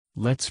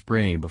Let's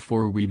pray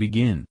before we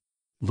begin.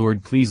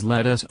 Lord, please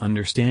let us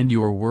understand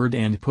your word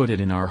and put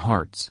it in our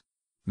hearts.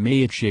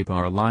 May it shape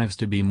our lives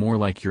to be more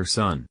like your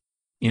Son.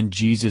 In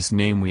Jesus'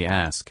 name we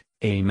ask,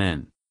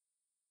 Amen.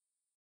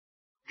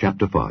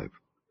 Chapter 5.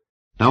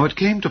 Now it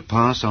came to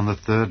pass on the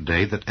third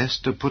day that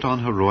Esther put on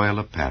her royal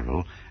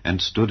apparel,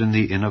 and stood in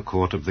the inner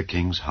court of the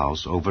king's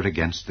house over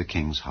against the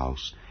king's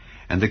house.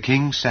 And the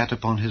king sat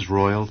upon his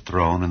royal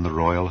throne in the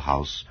royal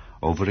house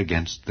over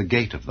against the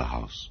gate of the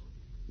house.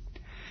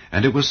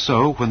 And it was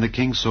so, when the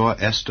king saw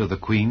Esther the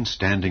queen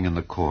standing in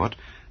the court,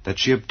 that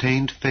she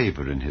obtained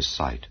favor in his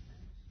sight.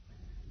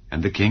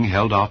 And the king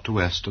held out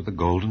to Esther the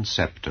golden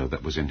scepter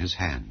that was in his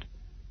hand.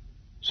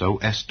 So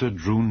Esther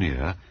drew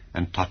near,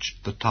 and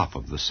touched the top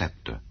of the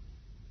scepter.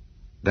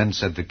 Then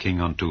said the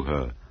king unto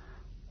her,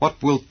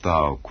 What wilt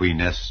thou, Queen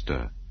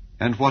Esther,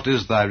 and what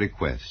is thy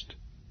request?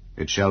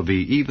 It shall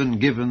be even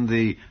given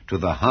thee to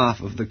the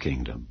half of the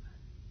kingdom.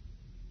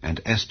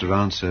 And Esther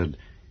answered,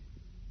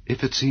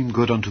 If it seem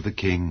good unto the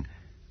king,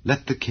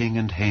 let the king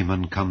and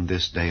Haman come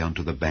this day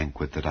unto the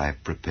banquet that I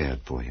have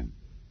prepared for him.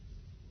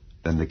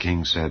 Then the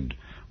king said,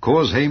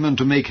 Cause Haman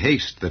to make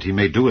haste, that he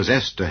may do as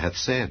Esther hath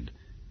said.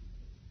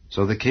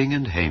 So the king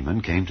and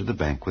Haman came to the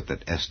banquet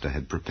that Esther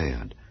had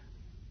prepared.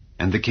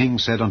 And the king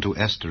said unto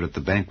Esther at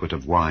the banquet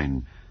of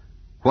wine,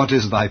 What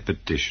is thy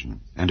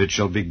petition? And it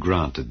shall be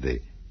granted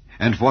thee.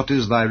 And what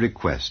is thy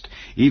request?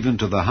 Even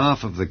to the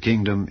half of the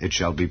kingdom it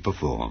shall be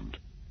performed.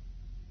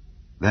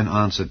 Then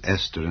answered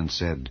Esther and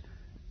said,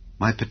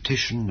 My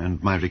petition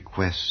and my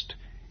request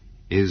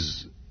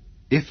is,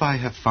 if I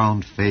have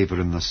found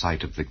favor in the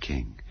sight of the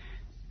king,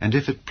 and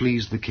if it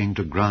please the king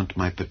to grant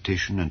my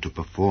petition and to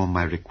perform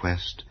my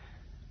request,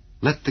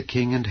 let the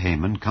king and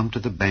Haman come to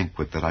the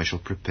banquet that I shall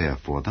prepare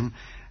for them,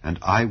 and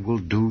I will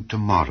do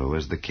tomorrow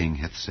as the king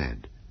hath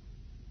said.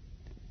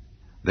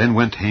 Then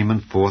went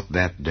Haman forth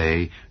that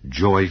day,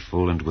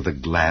 joyful and with a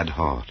glad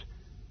heart.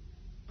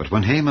 But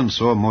when Haman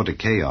saw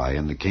Mordecai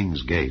in the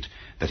king's gate,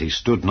 that he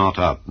stood not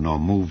up nor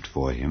moved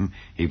for him,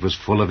 he was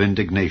full of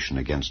indignation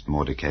against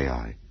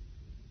Mordecai.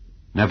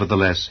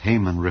 Nevertheless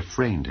Haman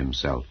refrained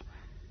himself.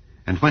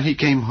 And when he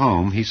came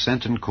home, he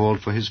sent and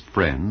called for his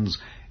friends,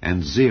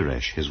 and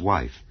Zeresh his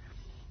wife.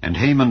 And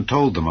Haman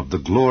told them of the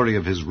glory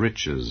of his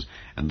riches,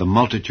 and the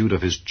multitude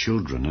of his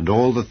children, and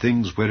all the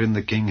things wherein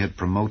the king had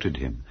promoted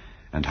him,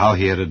 and how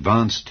he had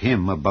advanced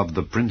him above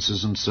the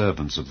princes and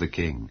servants of the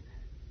king.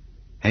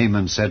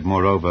 Haman said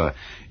moreover,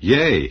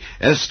 Yea,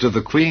 Esther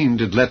the queen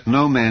did let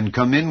no man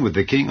come in with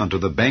the king unto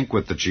the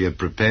banquet that she had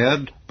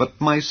prepared,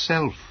 but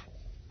myself.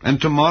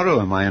 And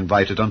tomorrow am I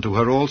invited unto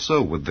her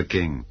also with the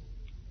king.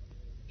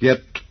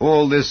 Yet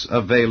all this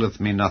availeth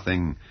me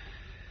nothing,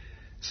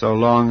 so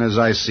long as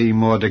I see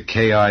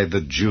Mordecai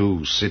the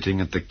Jew sitting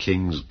at the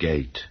king's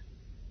gate.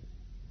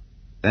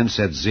 Then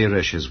said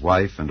Zeresh his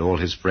wife and all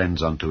his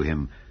friends unto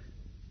him,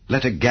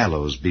 Let a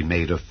gallows be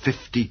made of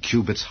 50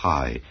 cubits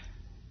high,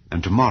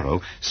 and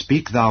tomorrow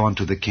speak thou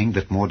unto the king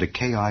that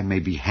Mordecai may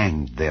be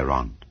hanged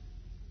thereon.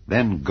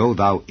 Then go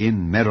thou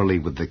in merrily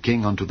with the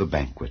king unto the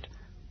banquet.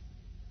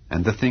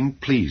 And the thing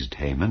pleased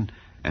Haman,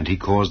 and he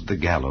caused the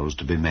gallows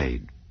to be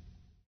made.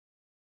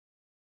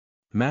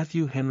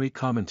 Matthew Henry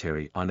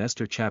Commentary on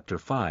Esther chapter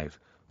 5,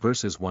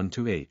 verses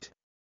 1-8.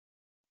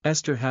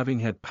 Esther,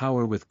 having had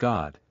power with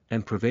God,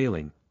 and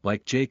prevailing,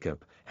 like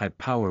Jacob, had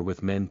power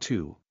with men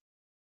too.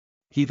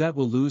 He that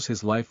will lose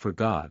his life for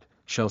God,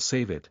 shall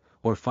save it,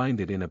 or find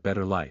it in a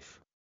better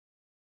life.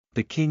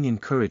 The king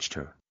encouraged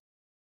her.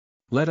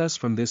 Let us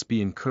from this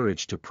be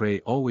encouraged to pray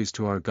always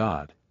to our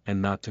God,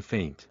 and not to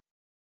faint.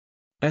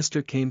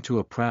 Esther came to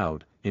a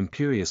proud,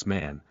 imperious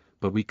man,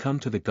 but we come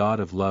to the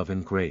God of love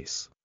and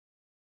grace.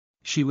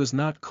 She was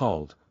not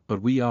called,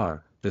 but we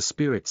are, the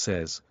Spirit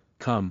says,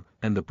 Come,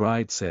 and the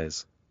bride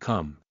says,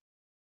 Come.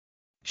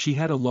 She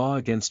had a law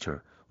against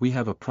her, we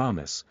have a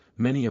promise,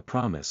 many a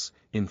promise,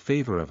 in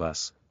favor of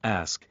us,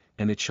 ask,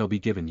 and it shall be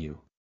given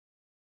you.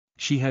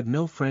 She had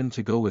no friend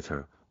to go with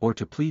her, or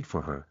to plead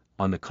for her,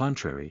 on the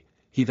contrary,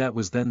 he that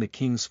was then the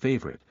king's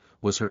favorite,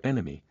 was her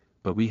enemy,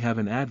 but we have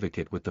an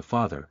advocate with the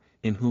Father,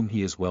 in whom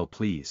he is well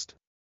pleased.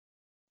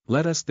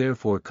 Let us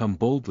therefore come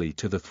boldly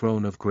to the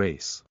throne of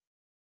grace.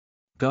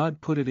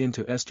 God put it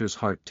into Esther's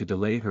heart to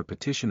delay her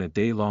petition a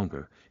day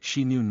longer,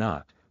 she knew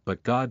not,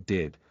 but God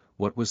did,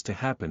 what was to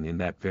happen in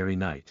that very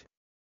night.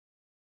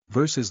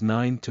 Verses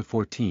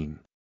 9-14.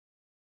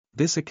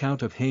 This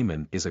account of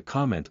Haman is a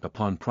comment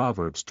upon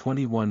Proverbs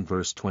 21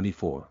 verse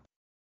 24.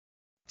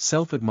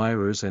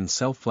 Self-admirers and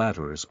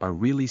self-flatterers are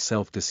really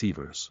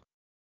self-deceivers.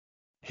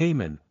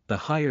 Haman, the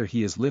higher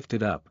he is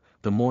lifted up,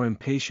 the more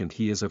impatient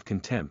he is of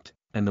contempt,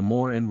 and the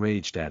more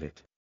enraged at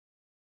it.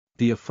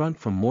 The affront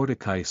from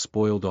Mordecai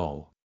spoiled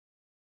all.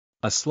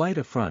 A slight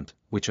affront,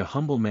 which a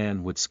humble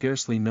man would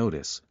scarcely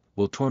notice,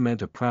 will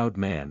torment a proud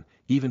man,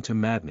 even to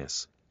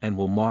madness, and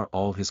will mar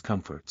all his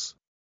comforts.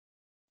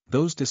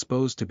 Those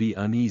disposed to be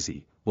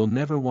uneasy, will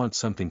never want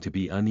something to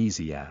be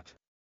uneasy at.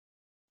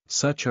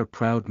 Such are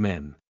proud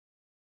men.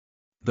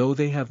 Though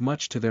they have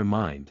much to their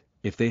mind,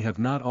 if they have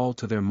not all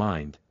to their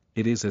mind,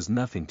 it is as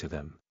nothing to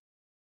them.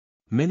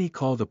 Many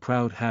call the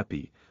proud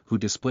happy, who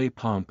display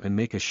pomp and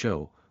make a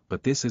show,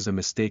 but this is a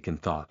mistaken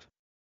thought.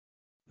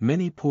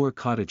 Many poor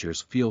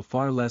cottagers feel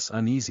far less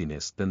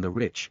uneasiness than the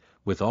rich,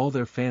 with all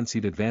their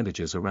fancied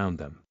advantages around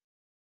them.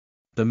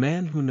 The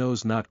man who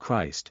knows not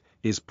Christ,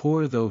 is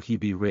poor though he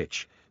be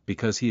rich,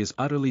 because he is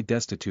utterly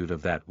destitute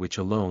of that which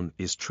alone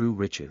is true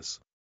riches.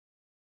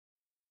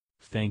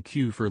 Thank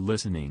you for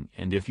listening,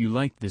 and if you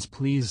liked this,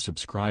 please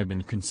subscribe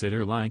and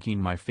consider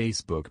liking my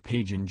Facebook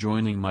page and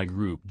joining my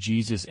group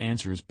Jesus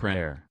Answers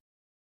Prayer.